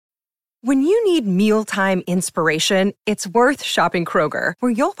When you need mealtime inspiration, it's worth shopping Kroger,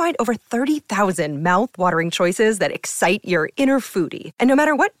 where you'll find over 30,000 mouth-watering choices that excite your inner foodie. And no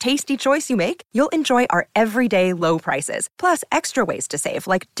matter what tasty choice you make, you'll enjoy our everyday low prices, plus extra ways to save,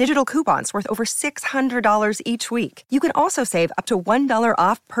 like digital coupons worth over $600 each week. You can also save up to $1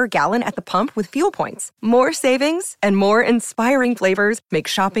 off per gallon at the pump with fuel points. More savings and more inspiring flavors make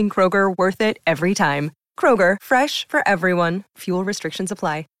shopping Kroger worth it every time. Kroger, fresh for everyone. Fuel restrictions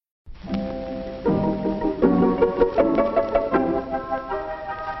apply.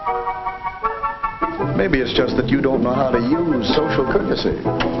 Maybe it's just that you don't know how to use social courtesy.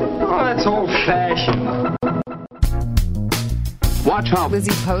 Oh, that's old-fashioned. Watch how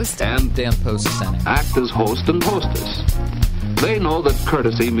Lizzie Post and Dan Post-Senning act as host and hostess. They know that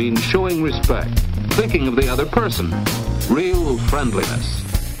courtesy means showing respect, thinking of the other person, real friendliness.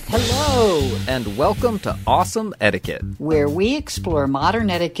 Hello, and welcome to Awesome Etiquette, where we explore modern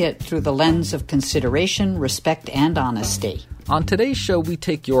etiquette through the lens of consideration, respect, and honesty. On today's show, we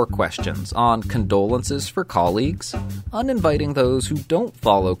take your questions on condolences for colleagues, uninviting those who don't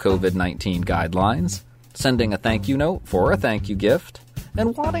follow COVID-19 guidelines, sending a thank you note for a thank you gift,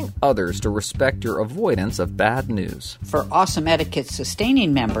 and wanting others to respect your avoidance of bad news. For Awesome Etiquette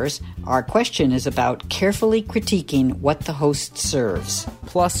sustaining members, our question is about carefully critiquing what the host serves.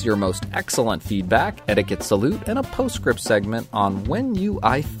 Plus your most excellent feedback, etiquette salute, and a postscript segment on when you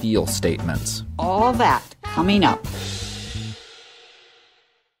I feel statements. All that coming up.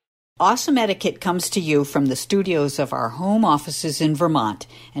 Awesome Etiquette comes to you from the studios of our home offices in Vermont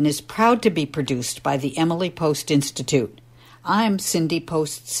and is proud to be produced by the Emily Post Institute. I'm Cindy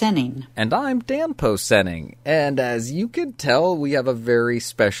Post-Senning. And I'm Dan Post-Senning. And as you can tell, we have a very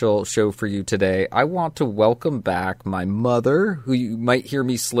special show for you today. I want to welcome back my mother, who you might hear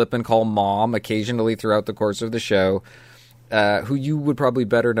me slip and call Mom occasionally throughout the course of the show, who you would probably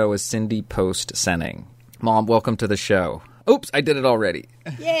better know as Cindy Post-Senning. Mom, welcome to the show. Oops, I did it already.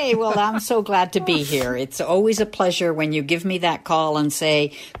 Yay, well, I'm so glad to be here. It's always a pleasure when you give me that call and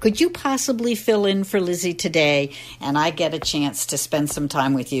say, could you possibly fill in for Lizzie today? And I get a chance to spend some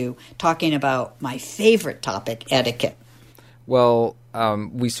time with you talking about my favorite topic, etiquette. Well,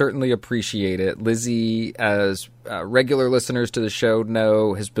 we certainly appreciate it. Lizzie, as regular listeners to the show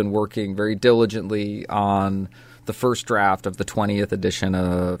know, has been working very diligently on the first draft of the 20th edition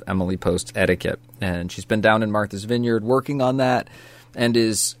of Emily Post's Etiquette. And she's been down in Martha's Vineyard working on that and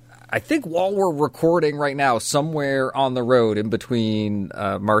is, I think while we're recording right now, somewhere on the road in between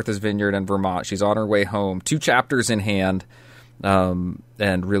Martha's Vineyard and Vermont. She's on her way home, 2 chapters in hand, and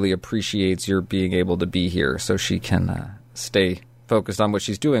really appreciates your being able to be here so she can stay focused on what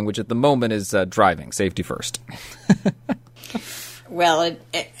she's doing, which at the moment is driving, safety first. Well,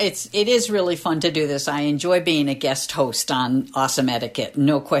 it is really fun to do this. I enjoy being a guest host on Awesome Etiquette,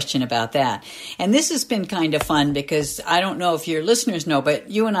 no question about that. And this has been kind of fun because I don't know if your listeners know, but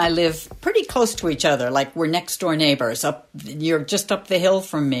you and I live pretty close to each other, like we're next door neighbors. You're just up the hill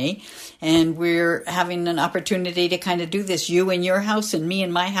from me, and we're having an opportunity to kind of do this, you in your house and me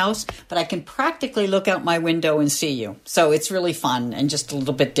in my house, but I can practically look out my window and see you. So it's really fun and just a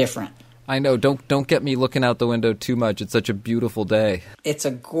little bit different. I know. Don't get me looking out the window too much. It's such a beautiful day. It's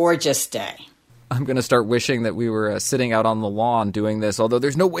a gorgeous day. I'm going to start wishing that we were sitting out on the lawn doing this, although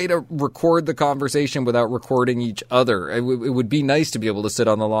there's no way to record the conversation without recording each other. It would be nice to be able to sit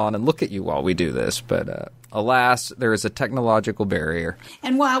on the lawn and look at you while we do this, but alas, there is a technological barrier.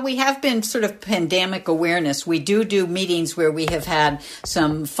 And while we have been sort of pandemic awareness, we do meetings where we have had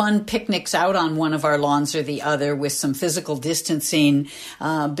some fun picnics out on one of our lawns or the other with some physical distancing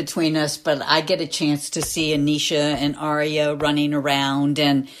between us. But I get a chance to see Anisha and Arya running around,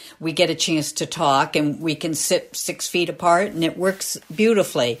 and we get a chance to talk, and we can sit 6 feet apart, and it works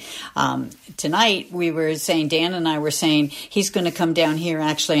beautifully. Tonight, Dan and I were saying he's going to come down here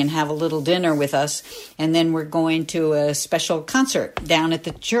actually and have a little dinner with us, and then we're going to a special concert down at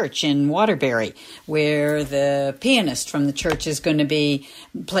the church in Waterbury, where the pianist from the church is going to be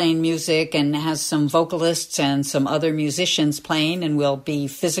playing music and has some vocalists and some other musicians playing, and we'll be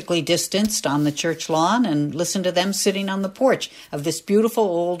physically distanced on the church lawn and listen to them sitting on the porch of this beautiful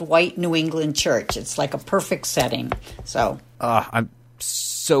old white New England church. It's like a perfect setting. So I'm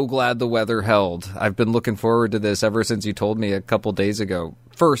so glad the weather held. I've been looking forward to this ever since you told me a couple days ago.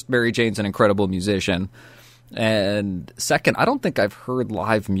 First, Mary Jane's an incredible musician. And second, I don't think I've heard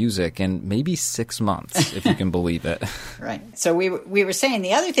live music in maybe 6 months, if you can believe it. Right. So we were saying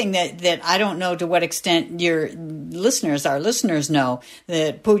the other thing that I don't know to what extent our listeners know,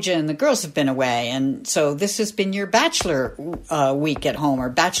 that Pooja and the girls have been away. And so this has been your bachelor week at home, or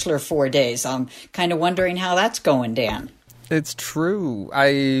bachelor 4 days. I'm kind of wondering how that's going, Dan. It's true.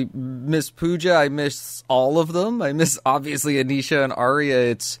 I miss Pooja. I miss all of them. I miss, obviously, Anisha and Arya.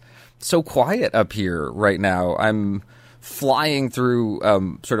 It's so quiet up here right now. I'm flying through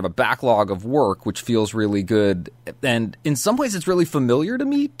sort of a backlog of work, which feels really good. And in some ways, it's really familiar to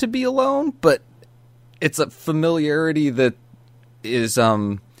me to be alone, but it's a familiarity that is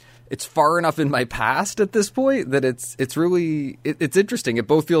it's far enough in my past at this point that it's really interesting. It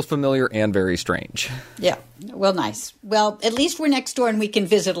both feels familiar and very strange. Yeah. Well, nice. Well, at least we're next door and we can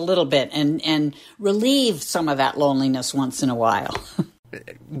visit a little bit and relieve some of that loneliness once in a while.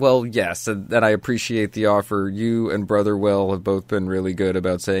 Well, yes, and I appreciate the offer. You and Brother Will have both been really good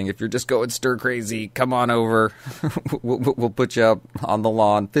about saying, if you're just going stir crazy, come on over. We'll put you up on the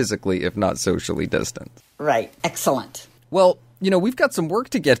lawn physically, if not socially distant. Right. Excellent. Well, we've got some work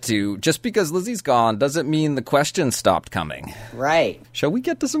to get to. Just because Lizzie's gone doesn't mean the questions stopped coming. Right. Shall we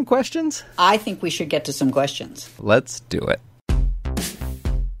get to some questions? I think we should get to some questions. Let's do it.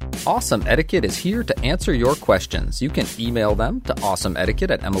 Awesome Etiquette is here to answer your questions. You can email them to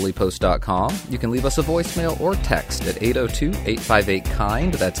awesomeetiquette@emilypost.com. You can leave us a voicemail or text at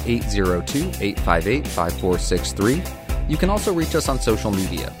 802-858-KIND. That's 802-858-5463. You can also reach us on social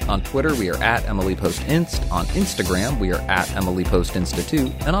media. On Twitter, we are at EmilyPostInst. On Instagram, we are at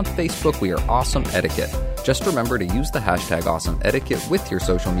EmilyPostInstitute. And on Facebook, we are Awesome Etiquette. Just remember to use the hashtag Awesome Etiquette with your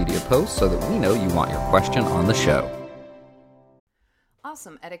social media posts so that we know you want your question on the show.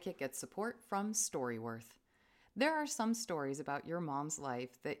 Awesome Etiquette gets support from Storyworth. There are some stories about your mom's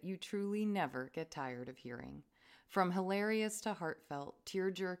life that you truly never get tired of hearing. From hilarious to heartfelt,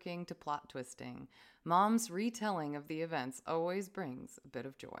 tear-jerking to plot-twisting, Mom's retelling of the events always brings a bit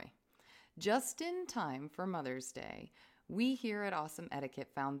of joy. Just in time for Mother's Day, we here at Awesome Etiquette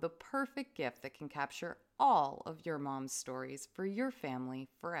found the perfect gift that can capture all of your mom's stories for your family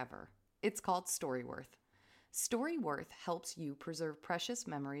forever. It's called Storyworth. Storyworth helps you preserve precious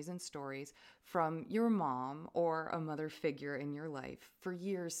memories and stories from your mom or a mother figure in your life for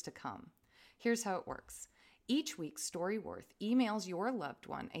years to come. Here's how it works. Each week, Storyworth emails your loved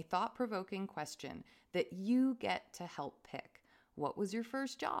one a thought-provoking question that you get to help pick. What was your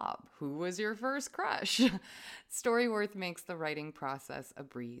first job? Who was your first crush? Storyworth makes the writing process a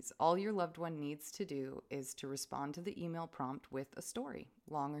breeze. All your loved one needs to do is to respond to the email prompt with a story.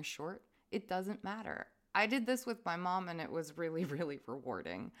 Long or short, it doesn't matter. I did this with my mom and it was really, really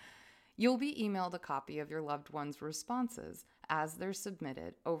rewarding. You'll be emailed a copy of your loved one's responses as they're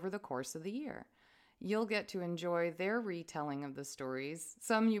submitted over the course of the year. You'll get to enjoy their retelling of the stories.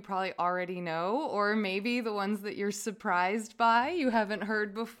 Some you probably already know, or maybe the ones that you're surprised by you haven't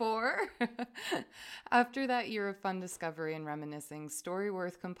heard before. After that year of fun discovery and reminiscing,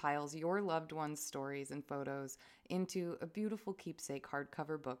 Storyworth compiles your loved one's stories and photos into a beautiful keepsake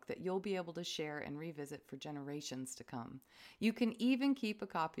hardcover book that you'll be able to share and revisit for generations to come. You can even keep a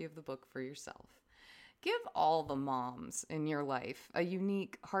copy of the book for yourself. Give all the moms in your life a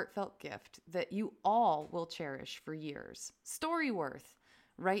unique, heartfelt gift that you all will cherish for years. Storyworth.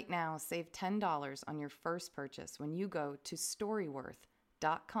 Right now, save $10 on your first purchase when you go to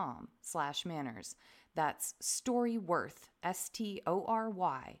storyworth.com/manners. That's Storyworth,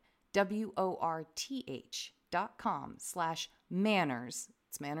 STORYWORTH.com/manners.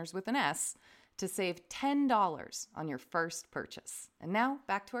 It's manners with an S, to save $10 on your first purchase. And now,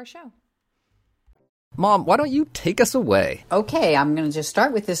 back to our show. Mom, why don't you take us away? Okay, I'm going to just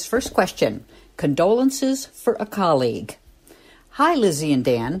start with this first question. Condolences for a colleague. Hi, Lizzie and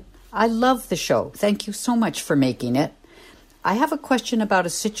Dan. I love the show. Thank you so much for making it. I have a question about a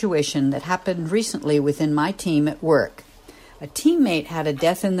situation that happened recently within my team at work. A teammate had a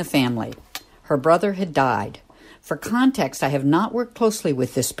death in the family. Her brother had died. For context, I have not worked closely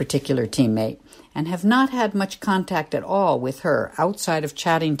with this particular teammate and have not had much contact at all with her outside of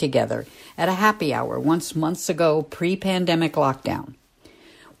chatting together at a happy hour once months ago, pre-pandemic lockdown.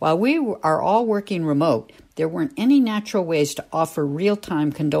 While we are all working remote, there weren't any natural ways to offer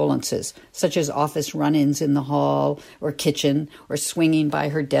real-time condolences, such as office run-ins in the hall or kitchen or swinging by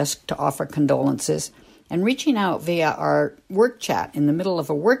her desk to offer condolences. And reaching out via our work chat in the middle of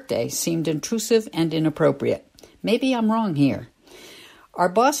a workday seemed intrusive and inappropriate. Maybe I'm wrong here. Our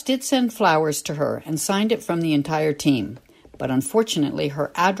boss did send flowers to her and signed it from the entire team, but unfortunately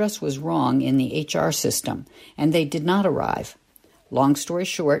her address was wrong in the HR system, and they did not arrive. Long story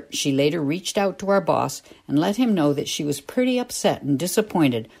short, she later reached out to our boss and let him know that she was pretty upset and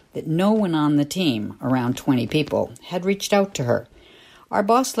disappointed that no one on the team, around 20 people, had reached out to her. Our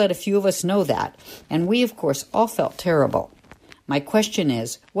boss let a few of us know that, and we, of course, all felt terrible. My question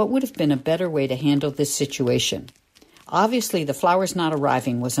is, what would have been a better way to handle this situation? Obviously, the flowers not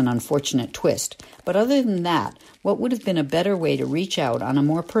arriving was an unfortunate twist, but other than that, what would have been a better way to reach out on a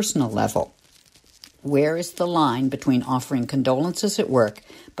more personal level? Where is the line between offering condolences at work,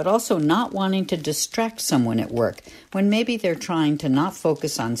 but also not wanting to distract someone at work when maybe they're trying to not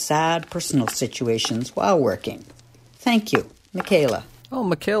focus on sad personal situations while working? Thank you. Michaela. Oh,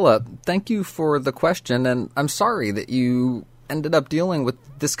 Michaela, thank you for the question, and I'm sorry that you ended up dealing with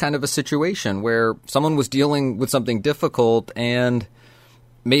this kind of a situation where someone was dealing with something difficult and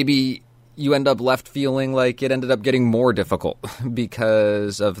maybe you end up left feeling like it ended up getting more difficult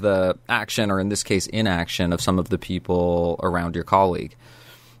because of the action, or in this case, inaction of some of the people around your colleague.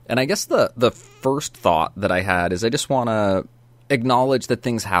 And I guess the first thought that I had is I just want to acknowledge that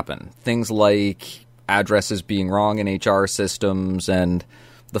things happen. Things like addresses being wrong in HR systems and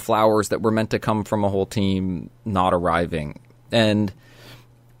the flowers that were meant to come from a whole team not arriving. And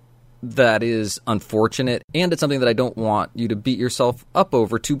that is unfortunate, and it's something that I don't want you to beat yourself up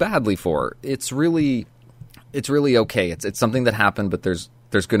over too badly for. It's really okay. It's something that happened, but there's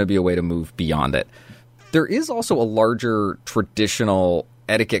going to be a way to move beyond it. There is also a larger traditional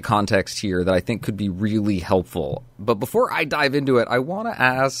etiquette context here that I think could be really helpful. But before I dive into it, I want to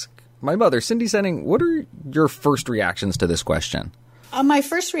ask my mother, Cindy Senning, what are your first reactions to this question? My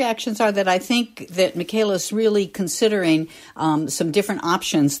first reactions are that I think that Michaela's really considering some different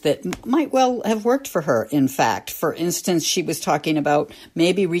options that might well have worked for her, in fact. For instance, she was talking about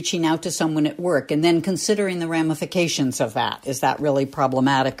maybe reaching out to someone at work and then considering the ramifications of that. Is that really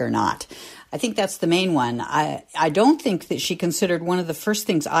problematic or not? I think that's the main one. I don't think that she considered one of the first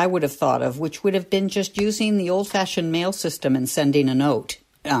things I would have thought of, which would have been just using the old-fashioned mail system and sending a note.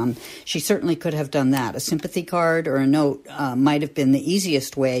 She certainly could have done that. A sympathy card or a note might have been the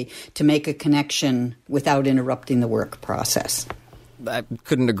easiest way to make a connection without interrupting the work process. I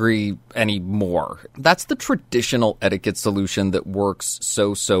couldn't agree any more. That's the traditional etiquette solution that works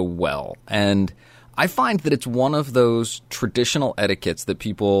so well. And I find that it's one of those traditional etiquettes that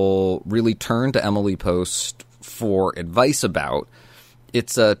people really turn to Emily Post for advice about.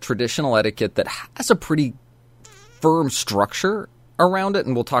 It's a traditional etiquette that has a pretty firm structure around it,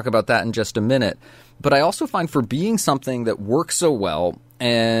 and we'll talk about that in just a minute. But I also find for being something that works so well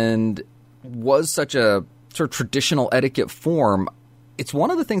and was such a sort of traditional etiquette form, it's one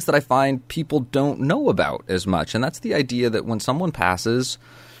of the things that I find people don't know about as much, and that's the idea that when someone passes,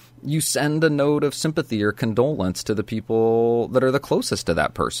 you send a note of sympathy or condolence to the people that are the closest to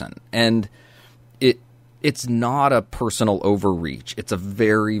that person. And it's not a personal overreach. It's a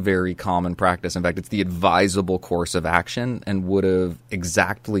very, very common practice. In fact, it's the advisable course of action and would have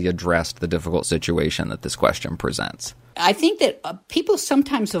exactly addressed the difficult situation that this question presents. I think that people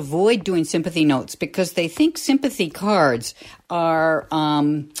sometimes avoid doing sympathy notes because they think sympathy cards are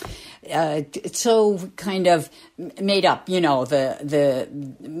so kind of made up, the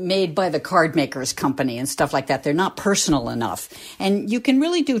made by the card makers company and stuff like that. They're not personal enough. And you can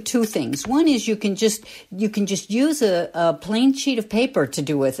really do two things. One is you can just use a plain sheet of paper to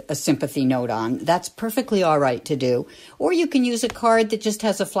do a sympathy note on. That's perfectly all right to do. Or you can use a card that just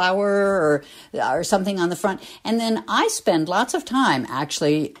has a flower or something on the front. And then I spend lots of time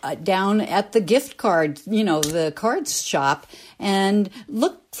actually down at the gift card, the cards shop, and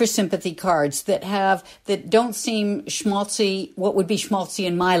look for sympathy cards that don't seem schmaltzy, what would be schmaltzy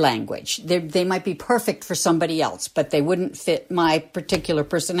in my language. They might be perfect for somebody else, but they wouldn't fit my particular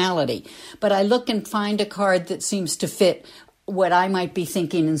personality. But I look and find a card that seems to fit what I might be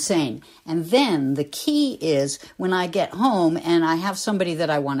thinking and saying. And then the key is when I get home and I have somebody that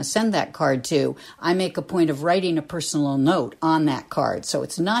I want to send that card to, I make a point of writing a personal note on that card. So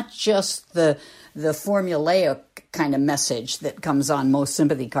it's not just the formulaic kind of message that comes on most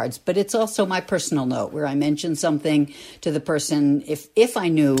sympathy cards, but it's also my personal note where I mention something to the person. If I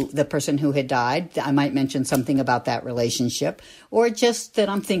knew the person who had died, I might mention something about that relationship, or just that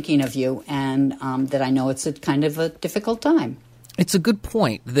I'm thinking of you and that I know it's a kind of a difficult time. It's a good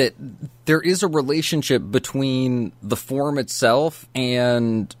point that there is a relationship between the form itself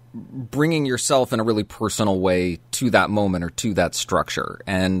and bringing yourself in a really personal way to that moment or to that structure.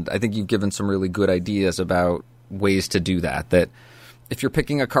 And I think you've given some really good ideas about ways to do that. That if you're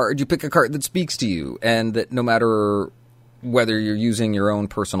picking a card, you pick a card that speaks to you, and that no matter whether you're using your own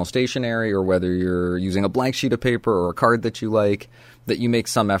personal stationery or whether you're using a blank sheet of paper or a card that you like, that you make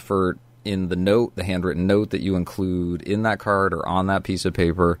some effort in the note, the handwritten note that you include in that card or on that piece of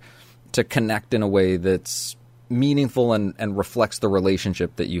paper, to connect in a way that's meaningful and reflects the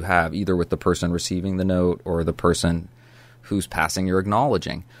relationship that you have, either with the person receiving the note or the person whose passing you're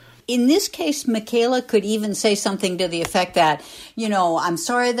acknowledging. In this case, Michaela could even say something to the effect that, I'm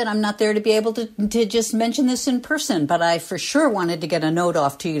sorry that I'm not there to be able to just mention this in person, but I for sure wanted to get a note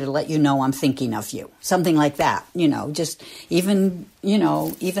off to you to let you know I'm thinking of you. Something like that, just even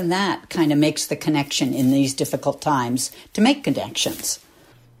that kind of makes the connection in these difficult times to make connections.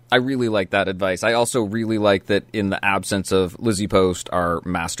 I really like that advice. I also really like that in the absence of Lizzie Post, our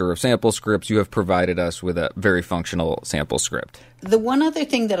master of sample scripts, you have provided us with a very functional sample script. The one other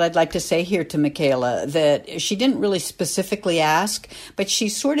thing that I'd like to say here to Michaela, that she didn't really specifically ask, but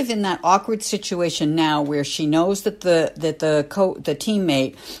she's sort of in that awkward situation now where she knows that the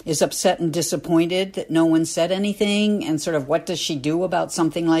teammate is upset and disappointed that no one said anything, and sort of what does she do about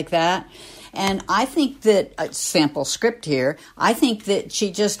something like that? And I think that, sample script here, I think that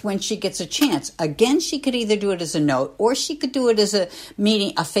she just, when she gets a chance, again, she could either do it as a note or she could do it as a meeting,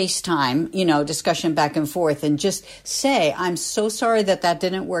 a FaceTime, discussion back and forth, and just say, I'm so sorry that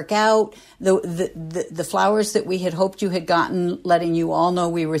didn't work out. The flowers that we had hoped you had gotten, letting you all know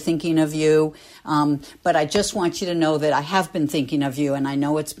we were thinking of you. But I just want you to know that I have been thinking of you, and I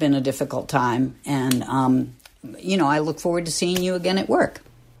know it's been a difficult time. And, I look forward to seeing you again at work.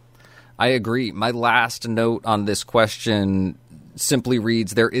 I agree. My last note on this question simply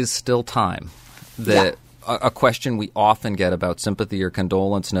reads, there is still time. A question we often get about sympathy or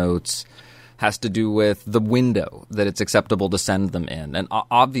condolence notes has to do with the window that it's acceptable to send them in. And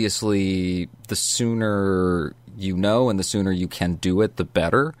obviously, the sooner you know and the sooner you can do it, the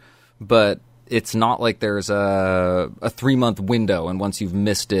better. But it's not like there's a 3-month window, and once you've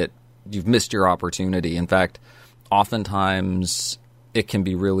missed it, you've missed your opportunity. In fact, oftentimes it can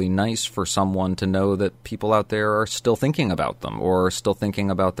be really nice for someone to know that people out there are still thinking about them or still thinking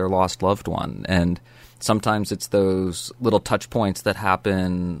about their lost loved one. And sometimes it's those little touch points that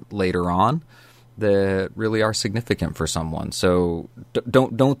happen later on that really are significant for someone. So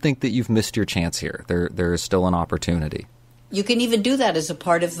don't think that you've missed your chance here. There is still an opportunity. You can even do that as a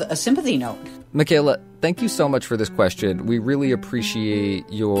part of a sympathy note. Michaela, thank you so much for this question. We really appreciate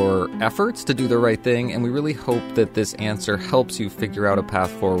your efforts to do the right thing, and we really hope that this answer helps you figure out a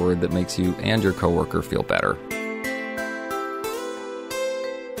path forward that makes you and your coworker feel better.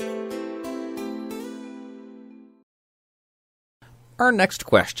 Our next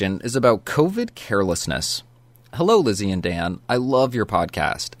question is about COVID carelessness. Hello, Lizzie and Dan. I love your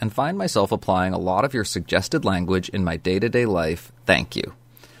podcast and find myself applying a lot of your suggested language in my day-to-day life. Thank you.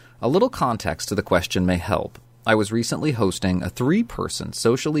 A little context to the question may help. I was recently hosting a 3-person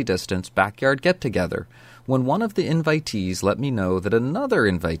socially distanced backyard get-together when one of the invitees let me know that another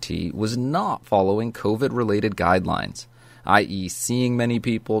invitee was not following COVID-related guidelines, i.e. seeing many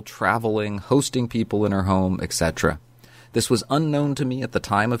people, traveling, hosting people in her home, etc. This was unknown to me at the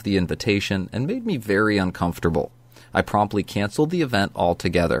time of the invitation and made me very uncomfortable. I promptly canceled the event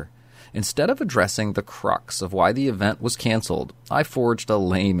altogether. Instead of addressing the crux of why the event was canceled, I forged a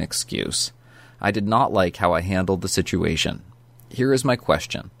lame excuse. I did not like how I handled the situation. Here is my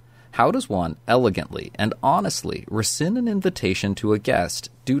question. How does one elegantly and honestly rescind an invitation to a guest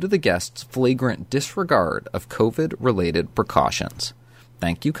due to the guest's flagrant disregard of COVID-related precautions?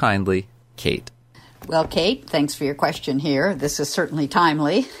 Thank you kindly, Kate. Well, Kate, thanks for your question here. This is certainly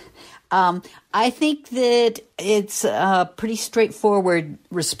timely. I think that it's a pretty straightforward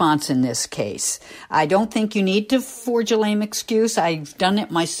response in this case. I don't think you need to forge a lame excuse. I've done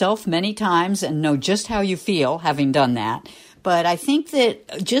it myself many times and know just how you feel having done that. But I think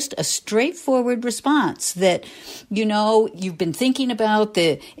that just a straightforward response that, you've been thinking about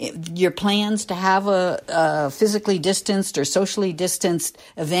your plans to have a physically distanced or socially distanced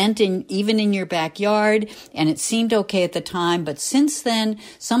event even in your backyard, and it seemed okay at the time. But since then,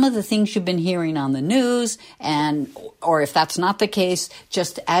 some of the things you've been hearing on the news, or if that's not the case,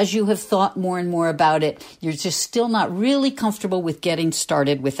 just as you have thought more and more about it, you're just still not really comfortable with getting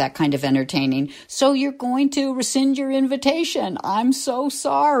started with that kind of entertaining. So you're going to rescind your invitation. I'm so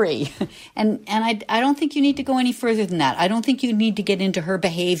sorry. And I don't think you need to go any further than that. I don't think you need to get into her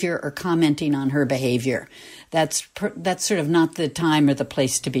behavior or commenting on her behavior. That's sort of not the time or the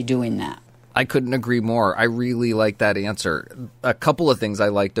place to be doing that. I couldn't agree more. I really like that answer. A couple of things I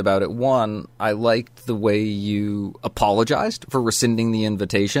liked about it. One, I liked the way you apologized for rescinding the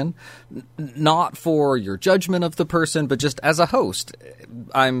invitation. Not for your judgment of the person, but just as a host.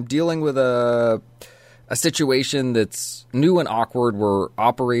 I'm dealing with a situation that's new and awkward. We're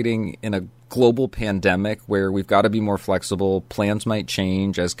operating in a global pandemic where we've got to be more flexible. Plans might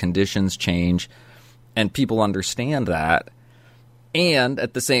change as conditions change, and people understand that. And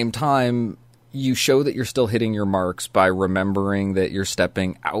at the same time, you show that you're still hitting your marks by remembering that you're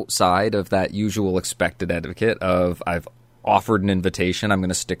stepping outside of that usual expected etiquette of I've offered an invitation, I'm going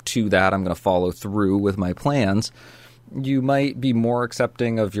to stick to that, I'm going to follow through with my plans, you might be more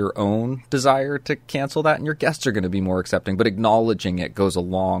accepting of your own desire to cancel that, and your guests are going to be more accepting. But acknowledging it goes a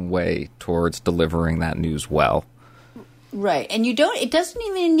long way towards delivering that news well. Right. And it doesn't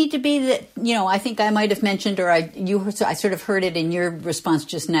even need to be that, I think I might have mentioned, or I sort of heard it in your response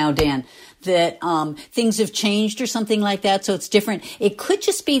just now, Dan, that things have changed or something like that, so it's different. It could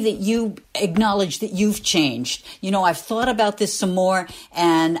just be that you acknowledge that you've changed. I've thought about this some more,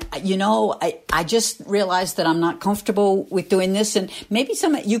 and, I just realized that I'm not comfortable with doing this. And maybe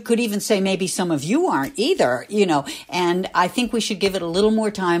you could even say maybe some of you aren't either, and I think we should give it a little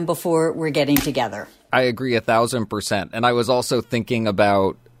more time before we're getting together. I agree 1,000%. And I was also thinking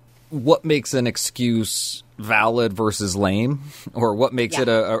about what makes an excuse valid versus lame, or what makes it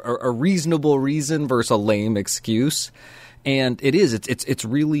a reasonable reason versus a lame excuse. And it's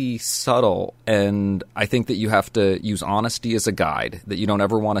really subtle. And I think that you have to use honesty as a guide, that you don't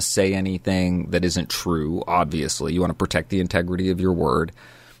ever want to say anything that isn't true. Obviously, you want to protect the integrity of your word,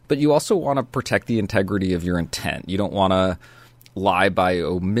 but you also want to protect the integrity of your intent. You don't want to lie by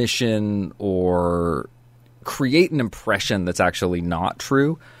omission or create an impression that's actually not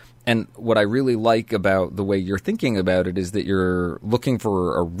true. And what I really like about the way you're thinking about it is that you're looking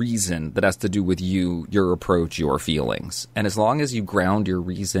for a reason that has to do with you, your approach, your feelings. And as long as you ground your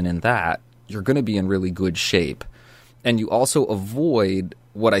reason in that, you're going to be in really good shape. And you also avoid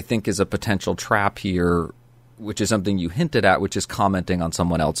what I think is a potential trap here, which is something you hinted at, which is commenting on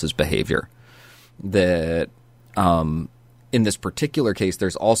someone else's behavior. That, in this particular case,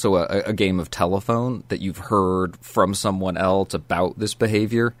 there's also a game of telephone that you've heard from someone else about this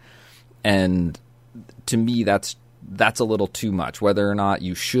behavior. And to me, that's a little too much. Whether or not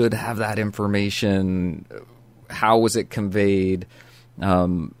you should have that information, how was it conveyed,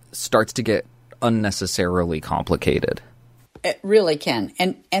 starts to get unnecessarily complicated. It really can.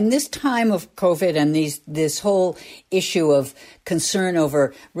 And this time of COVID and this whole issue of concern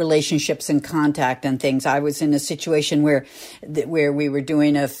over relationships and contact and things, I was in a situation where we were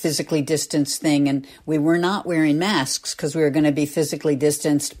doing a physically distanced thing, and we were not wearing masks because we were going to be physically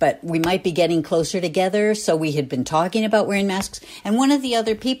distanced, but we might be getting closer together. So we had been talking about wearing masks. And one of the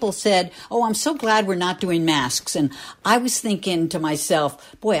other people said, "Oh, I'm so glad we're not doing masks." And I was thinking to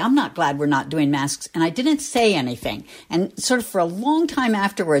myself, boy, I'm not glad we're not doing masks. And I didn't say anything. And sort of for a long time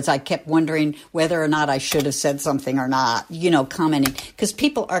afterwards, I kept wondering whether or not I should have said something or not, commenting, because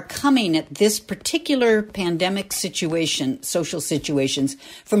people are coming at this particular pandemic situation, social situations,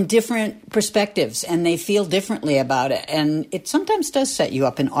 from different perspectives, and they feel differently about it. And it sometimes does set you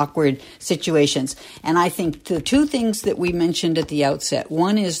up in awkward situations. And I think the two things that we mentioned at the outset,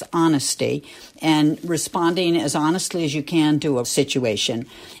 one is honesty and responding as honestly as you can to a situation,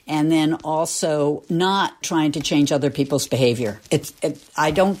 and then also not trying to change other people's behavior.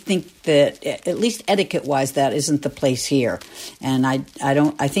 I don't think that, at least etiquette-wise, that isn't the place here. And I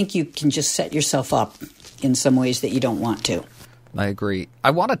think you can just set yourself up in some ways that you don't want to. I agree. I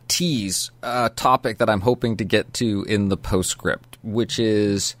want to tease a topic that I'm hoping to get to in the postscript, which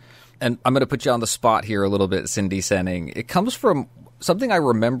is, and I'm going to put you on the spot here a little bit, Cindy Senning. It comes from something I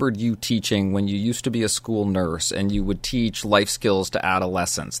remembered you teaching when you used to be a school nurse, and you would teach life skills to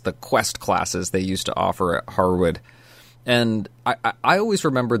adolescents, the Quest classes they used to offer at Harwood. And I always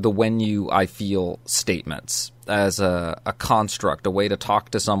remembered the "when you, I feel" statements as a construct, a way to talk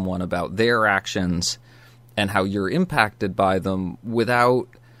to someone about their actions and how you're impacted by them without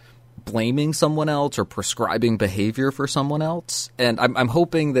blaming someone else or prescribing behavior for someone else. And I'm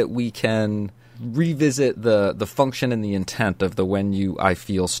hoping that we can revisit the function and the intent of the "when you, I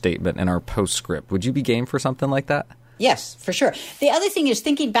feel" statement in our postscript. Would you be game for something like that? Yes, for sure. The other thing is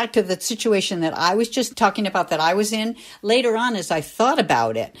thinking back to the situation that I was just talking about that I was in later on as I thought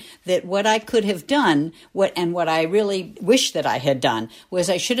about it, that what I could have done, what I really wish that I had done was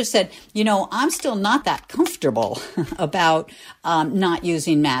I should have said, I'm still not that comfortable about not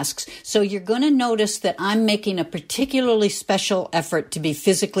using masks. So you're going to notice that I'm making a particularly special effort to be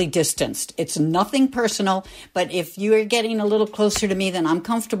physically distanced. It's nothing personal, but if you're getting a little closer to me than I'm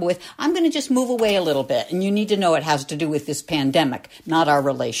comfortable with, I'm going to just move away a little bit. And you need to know it has to do with this pandemic, not our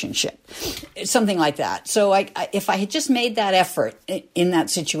relationship. Something like that. So if I had just made that effort in that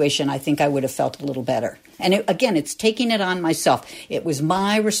situation, I think I would have felt a little better. And it's taking it on myself. It was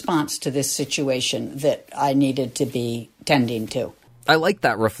my response to this situation that I needed to be tending to. I like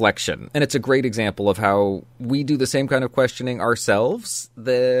that reflection, and it's a great example of how we do the same kind of questioning ourselves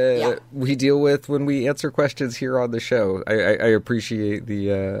that we deal with when we answer questions here on the show. I appreciate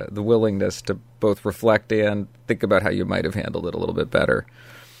the willingness to both reflect and think about how you might have handled it a little bit better.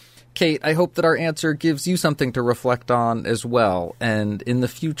 Kate, I hope that our answer gives you something to reflect on as well. And in the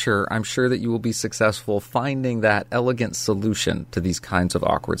future, I'm sure that you will be successful finding that elegant solution to these kinds of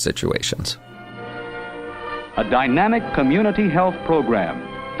awkward situations. A dynamic community health program.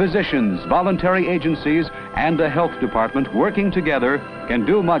 Physicians, voluntary agencies, and the health department working together can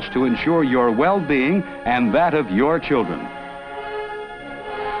do much to ensure your well-being and that of your children.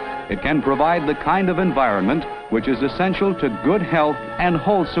 It can provide the kind of environment which is essential to good health and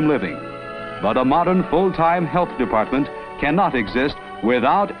wholesome living. But a modern full-time health department cannot exist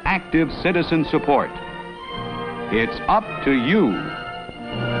without active citizen support. It's up to you.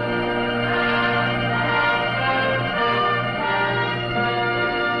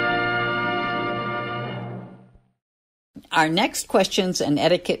 Our next question's an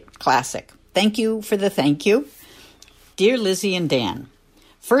etiquette classic. Thank you for the thank you. Dear Lizzie and Dan,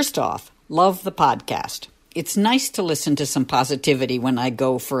 first off, love the podcast. It's nice to listen to some positivity when I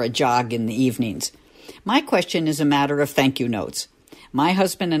go for a jog in the evenings. My question is a matter of thank you notes. My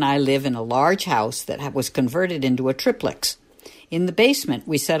husband and I live in a large house that was converted into a triplex. In the basement,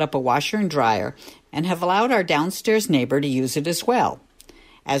 we set up a washer and dryer and have allowed our downstairs neighbor to use it as well.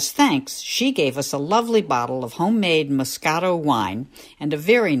 As thanks, she gave us a lovely bottle of homemade Moscato wine and a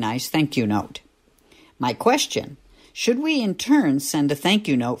very nice thank you note. My question, should we in turn send a thank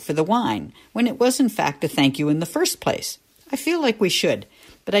you note for the wine when it was in fact a thank you in the first place? I feel like we should,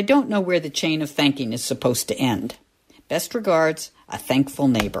 but I don't know where the chain of thanking is supposed to end. Best regards, a thankful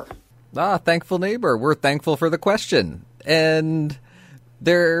neighbor. Thankful neighbor. We're thankful for the question. And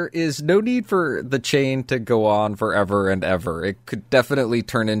there is no need for the chain to go on forever and ever. It could definitely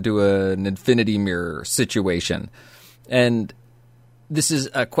turn into an infinity mirror situation. And this is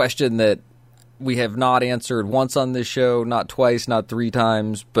a question that we have not answered once on this show, not twice, not 3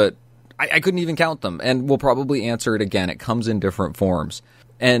 times, but I couldn't even count them. And we'll probably answer it again. It comes in different forms.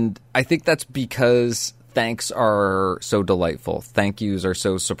 And I think that's because thanks are so delightful. Thank yous are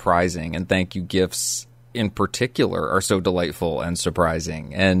so surprising. And thank you gifts in particular are so delightful and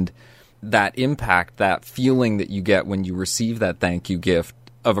surprising. And that impact, that feeling that you get when you receive that thank you gift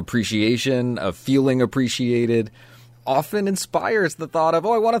of appreciation, of feeling appreciated, often inspires the thought of,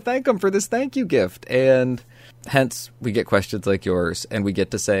 I want to thank them for this thank you gift. And hence we get questions like yours, and we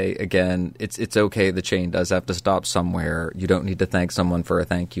get to say, again, it's okay. The chain does have to stop somewhere. You don't need to thank someone for a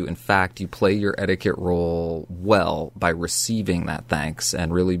thank you. In fact, you play your etiquette role well by receiving that thanks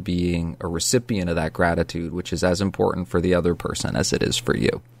and really being a recipient of that gratitude, which is as important for the other person as it is for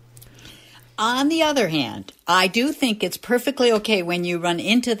you. On the other hand, I do think it's perfectly okay when you run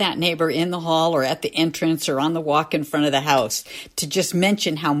into that neighbor in the hall or at the entrance or on the walk in front of the house to just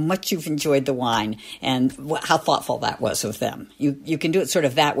mention how much you've enjoyed the wine and how thoughtful that was of them. You can do it sort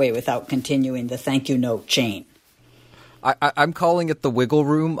of that way without continuing the thank you note chain. I'm calling it the wiggle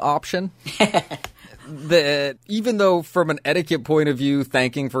room option. That even though from an etiquette point of view,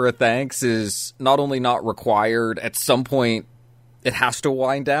 thanking for a thanks is not only not required, at some point it has to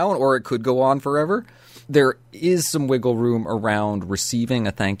wind down, or it could go on forever. There is some wiggle room around receiving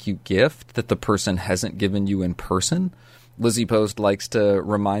a thank you gift that the person hasn't given you in person. Lizzie Post likes to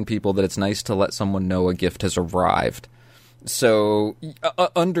remind people that it's nice to let someone know a gift has arrived. So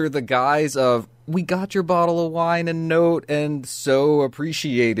under the guise of, we got your bottle of wine and note and so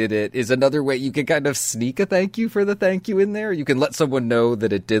appreciated it, is another way you can kind of sneak a thank you for the thank you in there. You can let someone know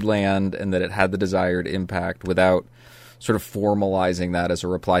that it did land and that it had the desired impact without sort of formalizing that as a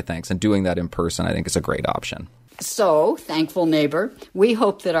reply thanks, and doing that in person, I think, is a great option. So, thankful neighbor, we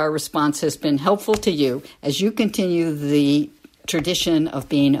hope that our response has been helpful to you as you continue the tradition of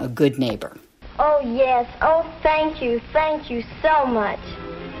being a good neighbor. Oh, yes. Oh, thank you. Thank you so much.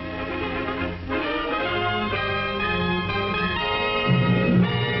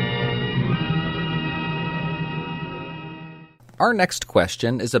 Our next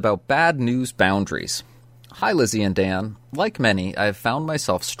question is about bad news boundaries. Hi, Lizzie and Dan. Like many, I have found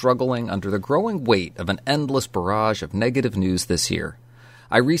myself struggling under the growing weight of an endless barrage of negative news this year.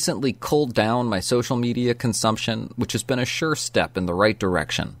 I recently culled down my social media consumption, which has been a sure step in the right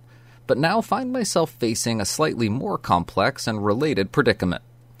direction, but now find myself facing a slightly more complex and related predicament.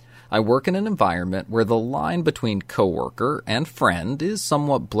 I work in an environment where the line between coworker and friend is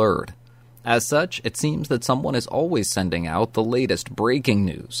somewhat blurred. As such, it seems that someone is always sending out the latest breaking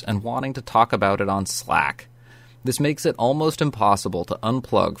news and wanting to talk about it on Slack. This makes it almost impossible to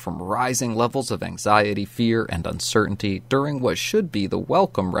unplug from rising levels of anxiety, fear, and uncertainty during what should be the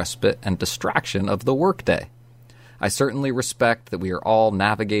welcome respite and distraction of the workday. I certainly respect that we are all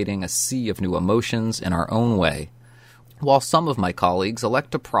navigating a sea of new emotions in our own way. While some of my colleagues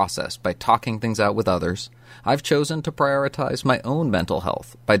elect to process by talking things out with others, I've chosen to prioritize my own mental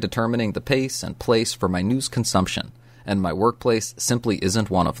health by determining the pace and place for my news consumption, and my workplace simply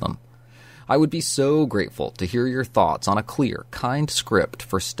isn't one of them. I would be so grateful to hear your thoughts on a clear, kind script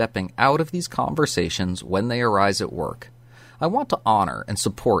for stepping out of these conversations when they arise at work. I want to honor and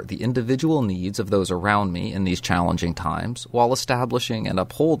support the individual needs of those around me in these challenging times while establishing and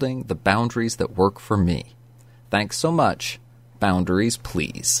upholding the boundaries that work for me. Thanks so much. Boundaries,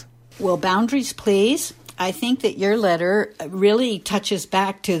 please. Well, boundaries, please. I think that your letter really touches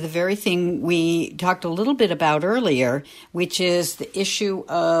back to the very thing we talked a little bit about earlier, which is the issue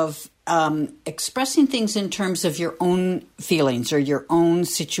of expressing things in terms of your own feelings or your own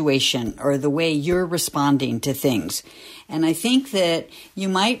situation or the way you're responding to things. And I think that you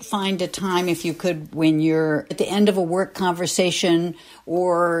might find a time, if you could, when you're at the end of a work conversation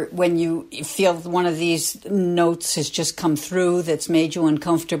or when you feel one of these notes has just come through that's made you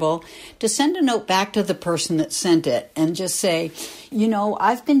uncomfortable, to send a note back to the person that sent it and just say, you know,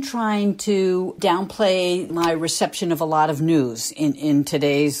 I've been trying to downplay my reception of a lot of news in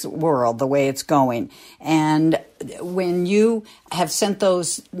today's world, the way it's going. And when you have sent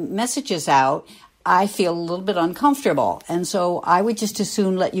those messages out, I feel a little bit uncomfortable. And so I would just as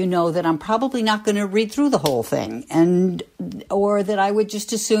soon let you know that I'm probably not going to read through the whole thing, or that I would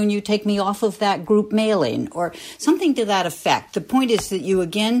just as soon you take me off of that group mailing or something to that effect. The point is that you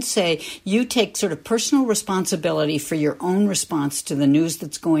again say you take sort of personal responsibility for your own response to the news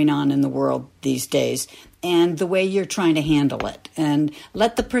that's going on in the world these days and the way you're trying to handle it. And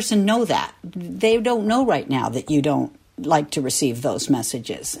let the person know that. They don't know right now that you don't like to receive those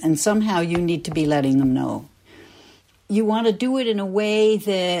messages, and somehow you need to be letting them know. You want to do it in a way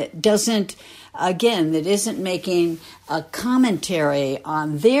that isn't making a commentary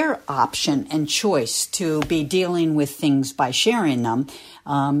on their option and choice to be dealing with things by sharing them.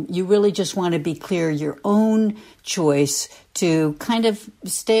 You really just want to be clear your own choice to kind of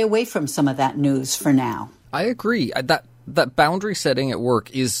stay away from some of that news for now. I agree. That boundary setting at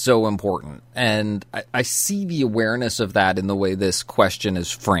work is so important. And I see the awareness of that in the way this question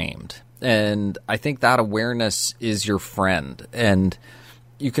is framed. And I think that awareness is your friend. And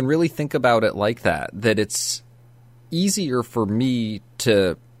you can really think about it like that it's easier for me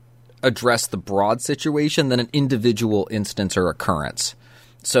to address the broad situation than an individual instance or occurrence.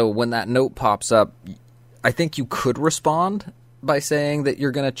 So when that note pops up, I think you could respond by saying that you're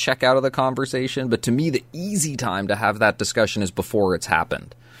going to check out of the conversation. But to me, the easy time to have that discussion is before it's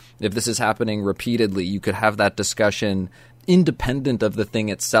happened. If this is happening repeatedly, you could have that discussion independent of the thing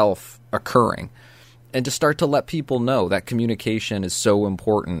itself occurring. And to start to let people know that communication is so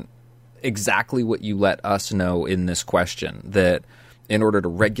important. Exactly what you let us know in this question, that in order to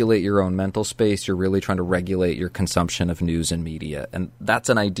regulate your own mental space, you're really trying to regulate your consumption of news and media. And that's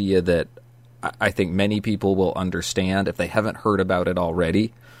an idea that I think many people will understand if they haven't heard about it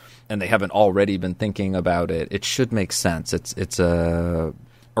already and they haven't already been thinking about it. It should make sense. It's a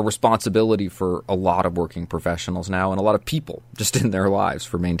responsibility for a lot of working professionals now and a lot of people just in their lives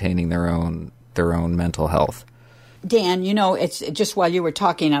for maintaining their own mental health. Dan, you know, it's just while you were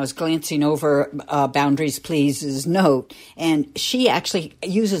talking, I was glancing over Boundaries Please's note, and she actually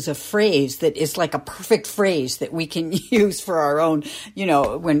uses a phrase that is like a perfect phrase that we can use for our own, you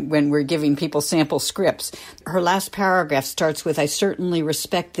know, when we're giving people sample scripts. Her last paragraph starts with, I certainly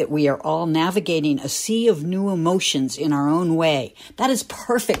respect that we are all navigating a sea of new emotions in our own way. That is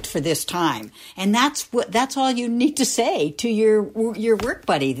perfect for this time. And that's all you need to say to your work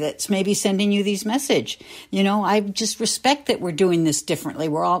buddy that's maybe sending you these messages. You know, I just respect that we're doing this differently.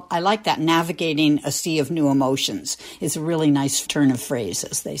 I like that. Navigating a sea of new emotions is a really nice turn of phrase,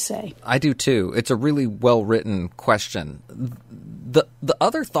 as they say. I do too. It's a really well-written question. The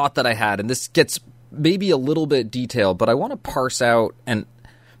other thought that I had, and this gets maybe a little bit detailed, but I want to parse out and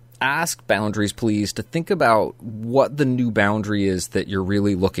ask Boundaries Please to think about what the new boundary is that you're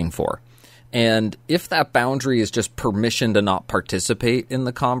really looking for. And if that boundary is just permission to not participate in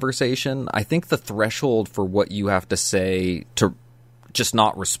the conversation, I think the threshold for what you have to say to just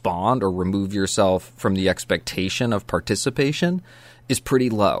not respond or remove yourself from the expectation of participation is pretty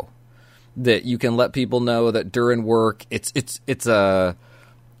low. That you can let people know that during work, it's a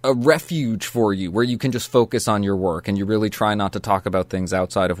refuge for you where you can just focus on your work and you really try not to talk about things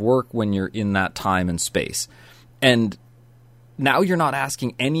outside of work when you're in that time and space. And now you're not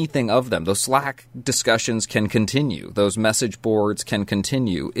asking anything of them. Those Slack discussions can continue. Those message boards can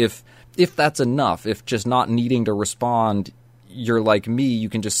continue. If that's enough, if just not needing to respond, you're like me, you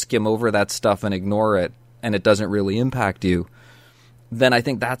can just skim over that stuff and ignore it, and it doesn't really impact you, then I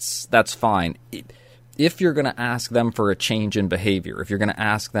think that's fine. if you're going to ask them for a change in behavior, if you're going to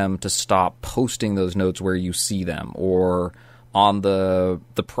ask them to stop posting those notes where you see them or on the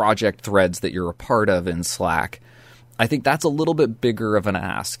project threads that you're a part of in Slack, I think that's a little bit bigger of an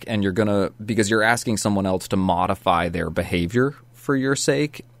ask, and because you're asking someone else to modify their behavior for your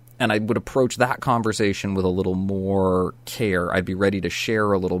sake. And I would approach that conversation with a little more care. I'd be ready to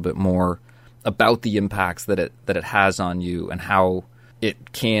share a little bit more about the impacts that it has on you and how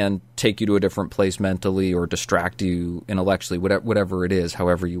it can take you to a different place mentally or distract you intellectually, whatever it is,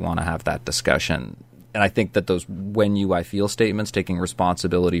 however you want to have that discussion. And I think that those when you, I feel statements, taking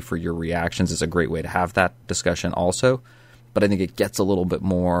responsibility for your reactions, is a great way to have that discussion also. But I think it gets a little bit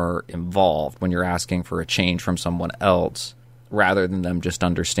more involved when you're asking for a change from someone else rather than them just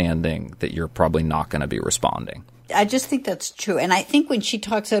understanding that you're probably not going to be responding. I just think that's true. And I think when she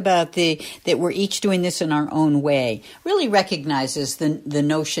talks about that we're each doing this in our own way, really recognizes the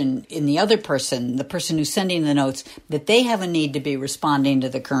notion in the other person, the person who's sending the notes, that they have a need to be responding to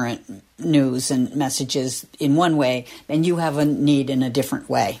the current news and messages in one way, and you have a need in a different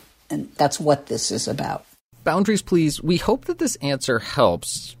way. And that's what this is about. Boundaries, please. We hope that this answer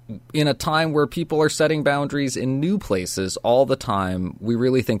helps. In a time where people are setting boundaries in new places all the time, we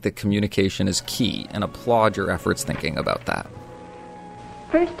really think that communication is key and applaud your efforts thinking about that.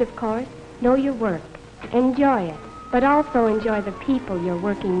 First, of course, know your work. Enjoy it, but also enjoy the people you're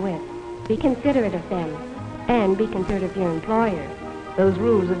working with. Be considerate of them, and be considerate of your employer. Those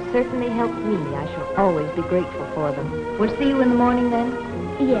rules have certainly helped me. I shall always be grateful for them. We'll see you in the morning then?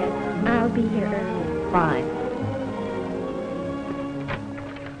 Yes, I'll be here early. Fine.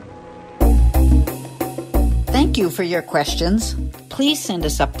 Thank you for your questions. Please send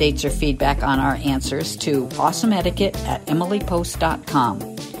us updates or feedback on our answers to awesomeetiquette@emilypost.com.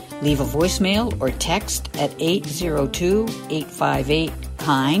 Leave a voicemail or text at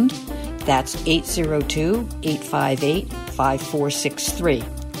 802-858-KIND. That's 802-858-5463.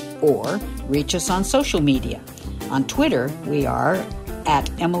 Or reach us on social media. On Twitter, we are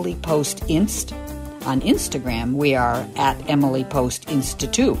at @EmilyPostInst. On Instagram, we are at Emily Post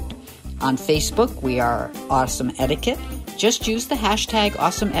Institute. On Facebook, we are Awesome Etiquette. Just use the hashtag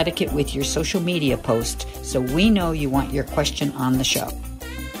Awesome Etiquette with your social media post so we know you want your question on the show.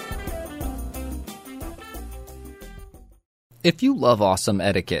 If you love Awesome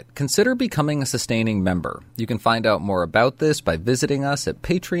Etiquette, consider becoming a sustaining member. You can find out more about this by visiting us at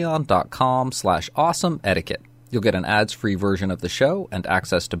patreon.com/awesomeetiquette. You'll get an ads-free version of the show and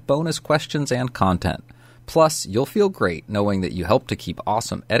access to bonus questions and content. Plus, you'll feel great knowing that you help to keep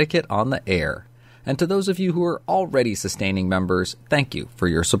Awesome Etiquette on the air. And to those of you who are already sustaining members, thank you for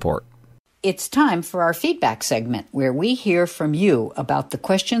your support. It's time for our feedback segment, where we hear from you about the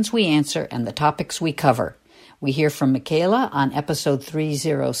questions we answer and the topics we cover. We hear from Michaela on episode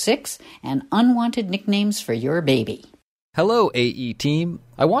 306, and unwanted nicknames for your baby. Hello, AE team.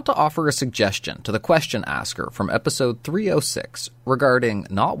 I want to offer a suggestion to the question asker from episode 306 regarding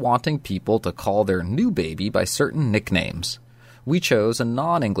not wanting people to call their new baby by certain nicknames. We chose a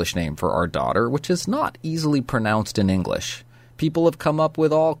non-English name for our daughter, which is not easily pronounced in English. People have come up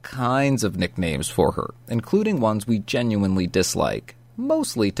with all kinds of nicknames for her, including ones we genuinely dislike,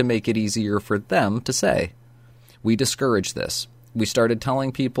 mostly to make it easier for them to say. We discouraged this. We started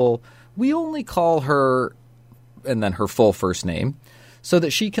telling people we only call her and then her full first name, so that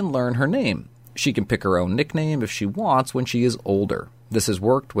she can learn her name. She can pick her own nickname if she wants when she is older. This has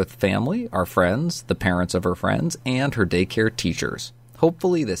worked with family, our friends, the parents of her friends, and her daycare teachers.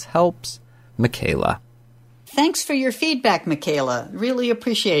 Hopefully this helps. Michaela. Thanks for your feedback, Michaela. Really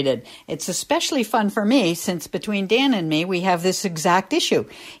appreciated. It's especially fun for me since between Dan and me, we have this exact issue.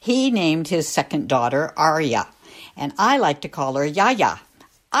 He named his second daughter Arya, and I like to call her Yaya.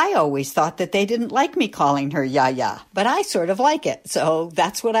 I always thought that they didn't like me calling her Yaya, but I sort of like it, so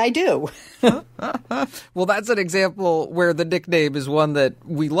that's what I do. Well, that's an example where the nickname is one that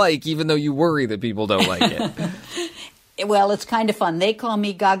we like, even though you worry that people don't like it. Well, it's kind of fun. They call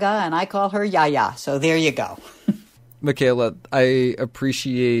me Gaga, and I call her Yaya, so there you go. Michaela, I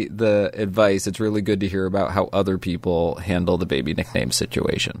appreciate the advice. It's really good to hear about how other people handle the baby nickname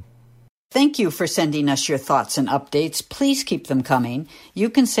situation. Thank you for sending us your thoughts and updates. Please keep them coming. You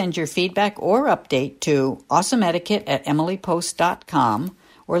can send your feedback or update to awesomeetiquette@emilypost.com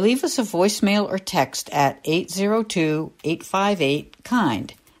or leave us a voicemail or text at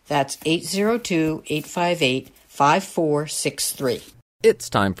 802-858-KIND. That's 802-858-5463. It's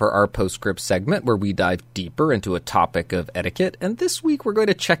time for our postscript segment where we dive deeper into a topic of etiquette, and this week we're going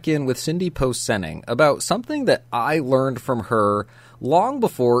to check in with Cindy Post-Senning about something that I learned from her long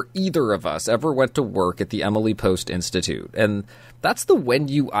before either of us ever went to work at the Emily Post Institute, and that's the when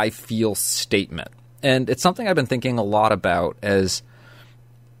you I feel statement. And it's something I've been thinking a lot about as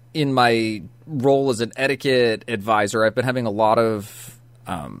in my role as an etiquette advisor. I've been having a lot of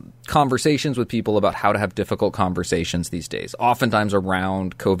conversations with people about how to have difficult conversations these days, oftentimes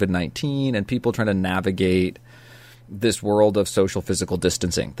around COVID-19 and people trying to navigate this world of social physical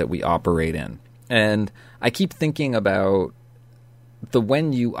distancing that we operate in. And I keep thinking about the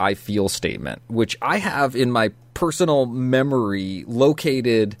when you, I feel statement, which I have in my personal memory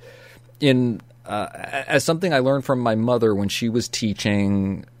located in as something I learned from my mother when she was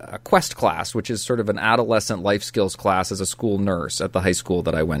teaching a Quest class, which is sort of an adolescent life skills class as a school nurse at the high school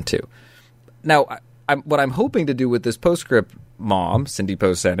that I went to. Now, what I'm hoping to do with this postscript, Mom, Cindy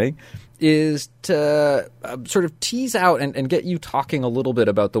Post-Senning, is to sort of tease out and get you talking a little bit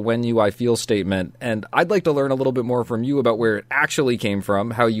about the when you, I feel statement. And I'd like to learn a little bit more from you about where it actually came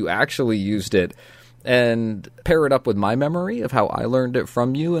from, how you actually used it, and pair it up with my memory of how I learned it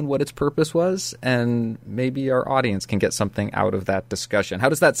from you and what its purpose was. And maybe our audience can get something out of that discussion. How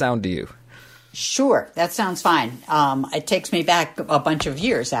does that sound to you? Sure, that sounds fine. It takes me back a bunch of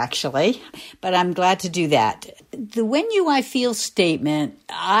years, actually, but I'm glad to do that. The when you, I feel statement,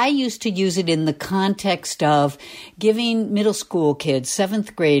 I used to use it in the context of giving middle school kids,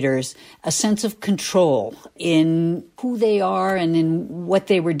 7th graders, a sense of control in who they are and in what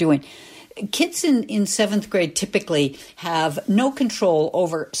they were doing. Kids in 7th grade typically have no control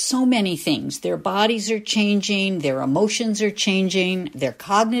over so many things. Their bodies are changing, their emotions are changing, their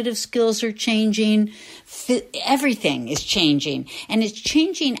cognitive skills are changing, everything is changing. And it's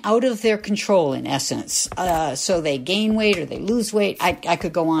changing out of their control, in essence. So they gain weight or they lose weight. I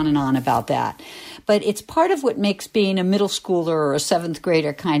could go on and on about that. But it's part of what makes being a middle schooler or a 7th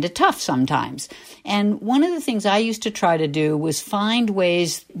grader kind of tough sometimes. And one of the things I used to try to do was find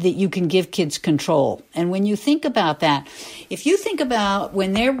ways that you can give kids control. And when you think about that, if you think about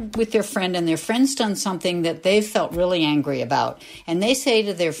when they're with their friend and their friend's done something that they've felt really angry about, and they say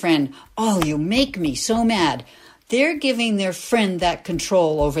to their friend, "Oh, you make me so mad," they're giving their friend that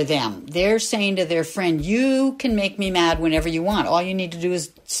control over them. They're saying to their friend, "You can make me mad whenever you want. All you need to do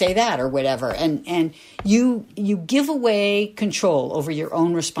is say that," or whatever. And you give away control over your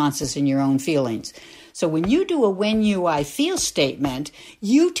own responses and your own feelings. So when you do a when you, I feel statement,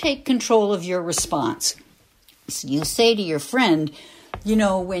 you take control of your response. So you say to your friend, "You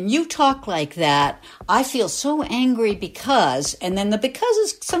know, when you talk like that, I feel so angry because," and then the because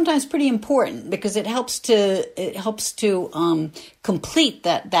is sometimes pretty important because it helps to complete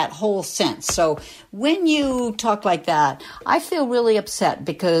that whole sense. So when you talk like that, I feel really upset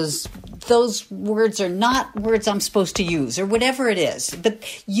because those words are not words I'm supposed to use, or whatever it is. But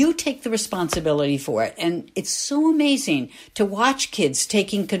you take the responsibility for it. And it's so amazing to watch kids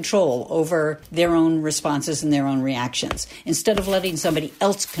taking control over their own responses and their own reactions instead of letting somebody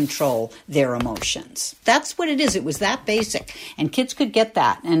else control their emotions. That's what it is. It was that basic. And kids could get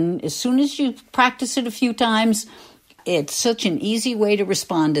that. And as soon as you practice it a few times, it's such an easy way to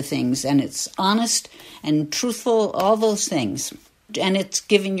respond to things. And it's honest and truthful, all those things. And it's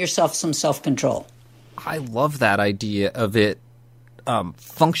giving yourself some self-control. I love that idea of it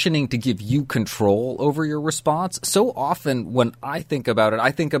functioning to give you control over your response. So often when I think about it,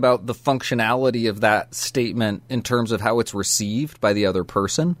 I think about the functionality of that statement in terms of how it's received by the other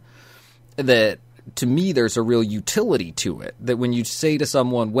person. That to me, there's a real utility to it. That when you say to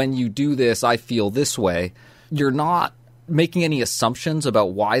someone, "When you do this, I feel this way," you're not making any assumptions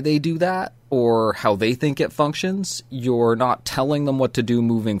about why they do that or how they think it functions. You're not telling them what to do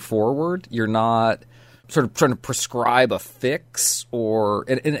moving forward. You're not sort of trying to prescribe a fix, or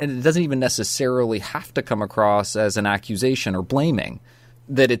and it doesn't even necessarily have to come across as an accusation or blaming.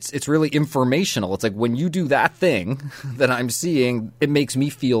 That it's really informational. It's like, when you do that thing that I'm seeing, it makes me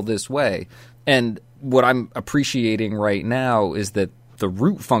feel this way. And what I'm appreciating right now is that the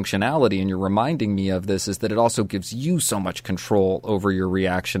root functionality, and you're reminding me of this, is that it also gives you so much control over your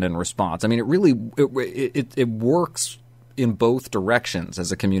reaction and response. I mean, it works in both directions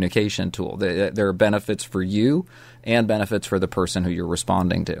as a communication tool. There are benefits for you and benefits for the person who you're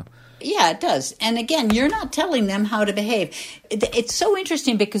responding to. Yeah, it does. And again, you're not telling them how to behave. It's so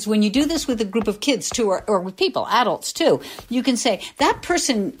interesting because when you do this with a group of kids too, or with people, adults too, you can say, that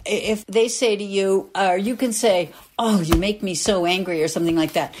person, if they say to you, or you can say, "Oh, you make me so angry," or something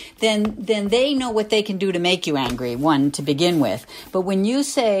like that, then they know what they can do to make you angry, one, to begin with. But when you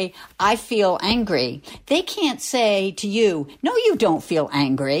say, "I feel angry," they can't say to you, "No, you don't feel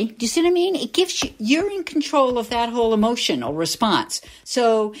angry." Do you see what I mean? It gives you're in control of that whole emotional response.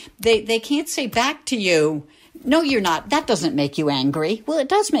 So they can't say back to you, "No, you're not. That doesn't make you angry." Well, it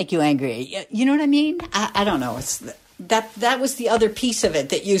does make you angry. You know what I mean? I don't know. that was the other piece of it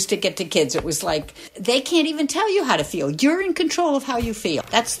that used to get to kids. It was like, they can't even tell you how to feel. You're in control of how you feel.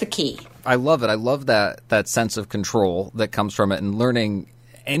 That's the key. I love it. I love that sense of control that comes from it, and learning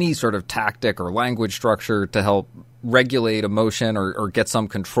any sort of tactic or language structure to help regulate emotion or get some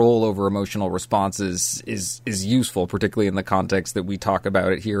control over emotional responses is useful, particularly in the context that we talk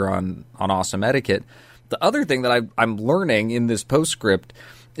about it here on Awesome Etiquette. The other thing that I'm learning in this postscript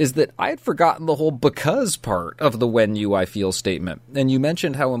is that I had forgotten the whole because part of the when you I feel statement. And you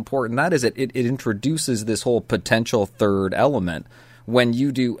mentioned how important that is. It introduces this whole potential third element. When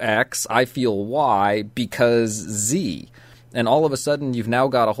you do X, I feel Y because Z. And all of a sudden, you've now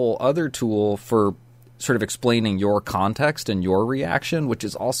got a whole other tool for sort of explaining your context and your reaction, which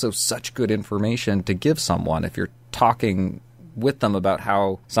is also such good information to give someone if you're talking with them about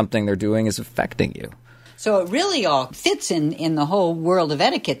how something they're doing is affecting you. So it really all fits in the whole world of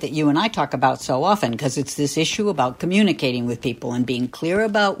etiquette that you and I talk about so often, because it's this issue about communicating with people and being clear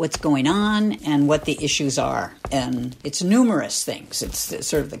about what's going on and what the issues are. And it's numerous things. It's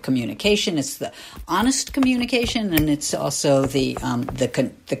sort of the communication, it's the honest communication, and it's also the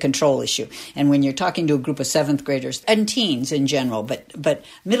control issue. And when you're talking to a group of 7th graders and teens in general, but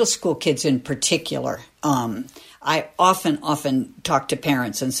middle school kids in particular, I often talk to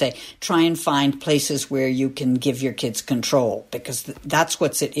parents and say, try and find places where you can give your kids control, because that's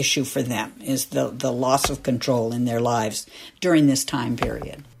what's at issue for them, is the loss of control in their lives during this time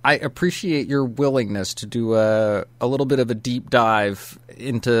period. I appreciate your willingness to do a little bit of a deep dive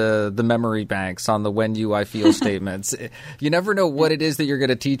into the memory banks on the when you I feel statements. You never know what it is that you're going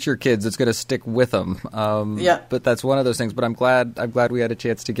to teach your kids that's going to stick with them. Yeah. But that's one of those things. But I'm glad we had a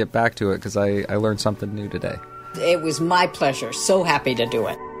chance to get back to it, because I learned something new today. It was my pleasure. So happy to do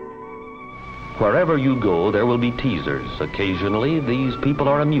it. Wherever you go, there will be teasers. Occasionally, these people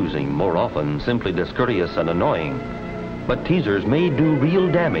are amusing, more often simply discourteous and annoying. But teasers may do real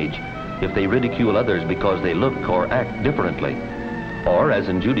damage if they ridicule others because they look or act differently, or, as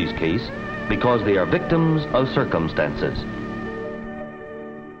in Judy's case, because they are victims of circumstances.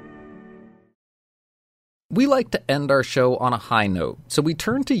 We like to end our show on a high note, so we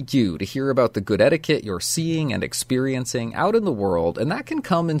turn to you to hear about the good etiquette you're seeing and experiencing out in the world, and that can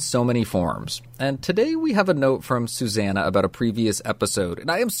come in so many forms. And today we have a note from Susanna about a previous episode, and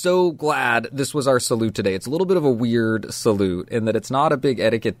I am so glad this was our salute today. It's a little bit of a weird salute in that it's not a big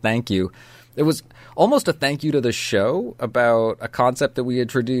etiquette thank you. It was almost a thank you to the show about a concept that we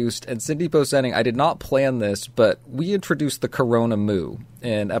introduced. And Cindy Posenning, I did not plan this, but we introduced the Corona Moo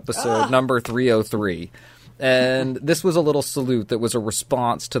in episode number 303. And this was a little salute that was a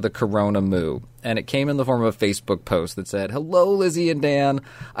response to the Corona Moo. And it came in the form of a Facebook post that said, "Hello, Lizzie and Dan.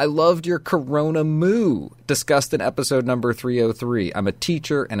 I loved your Corona Moo discussed in episode number 303. I'm a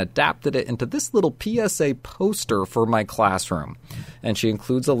teacher and adapted it into this little PSA poster for my classroom." And she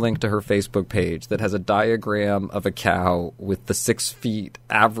includes a link to her Facebook page that has a diagram of a cow with the 6 feet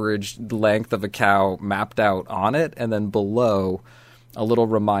average length of a cow mapped out on it. And then below, a little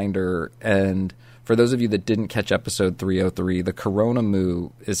reminder. And for those of you that didn't catch episode 303, the Corona Moo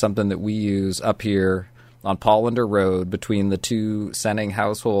is something that we use up here on Pollander Road between the two Senning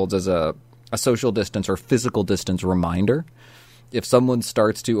households as a social distance or physical distance reminder. If someone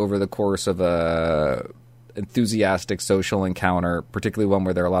starts to, over the course of a enthusiastic social encounter, particularly one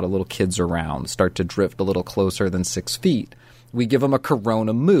where there are a lot of little kids around, start to drift a little closer than 6 feet, we give them a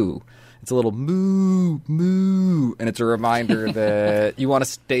Corona Moo. It's a little moo, moo, and it's a reminder that you want to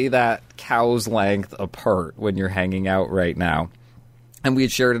stay that cow's length apart when you're hanging out right now. And we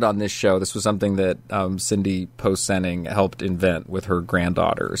had shared it on this show. This was something that Cindy Posenning helped invent with her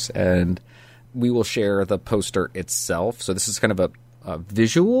granddaughters. And we will share the poster itself. So this is kind of a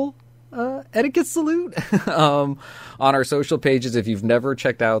visual etiquette salute on our social pages. If you've never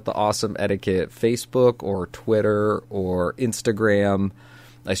checked out the Awesome Etiquette Facebook or Twitter or Instagram,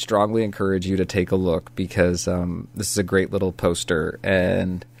 I strongly encourage you to take a look, because this is a great little poster,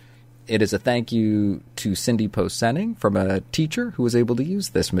 and it is a thank you to Cindy Posenning from a teacher who was able to use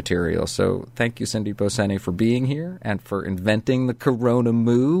this material. So thank you, Cindy Posenning, for being here and for inventing the Corona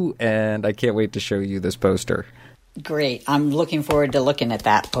Moo, and I can't wait to show you this poster. Great. I'm looking forward to looking at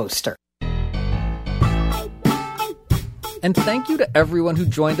that poster. And thank you to everyone who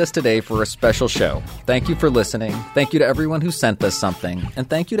joined us today for a special show. Thank you for listening. Thank you to everyone who sent us something. And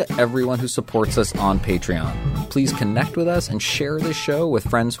thank you to everyone who supports us on Patreon. Please connect with us and share this show with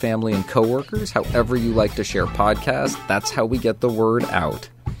friends, family, and coworkers. However you like to share podcasts, that's how we get the word out.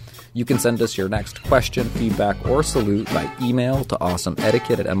 You can send us your next question, feedback, or salute by email to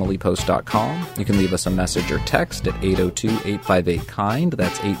awesomeetiquette@emilypost.com. You can leave us a message or text at 802-858-KIND.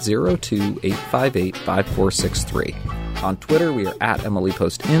 That's 802-858-5463. On Twitter, we are at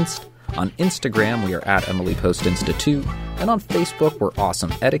EmilyPostInst. On Instagram, we are at Emily Post Institute. And on Facebook, we're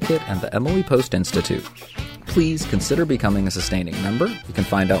Awesome Etiquette and the Emily Post Institute. Please consider becoming a sustaining member. You can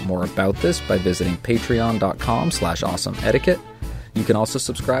find out more about this by visiting patreon.com/awesomeetiquette. You can also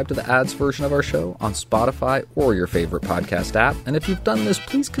subscribe to the ads version of our show on Spotify or your favorite podcast app. And if you've done this,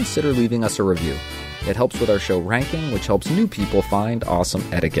 please consider leaving us a review. It helps with our show ranking, which helps new people find Awesome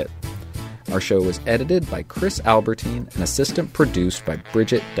Etiquette. Our show is edited by Chris Albertine and assistant produced by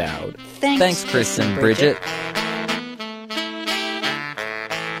Bridget Dowd. Thanks, Chris and Bridget.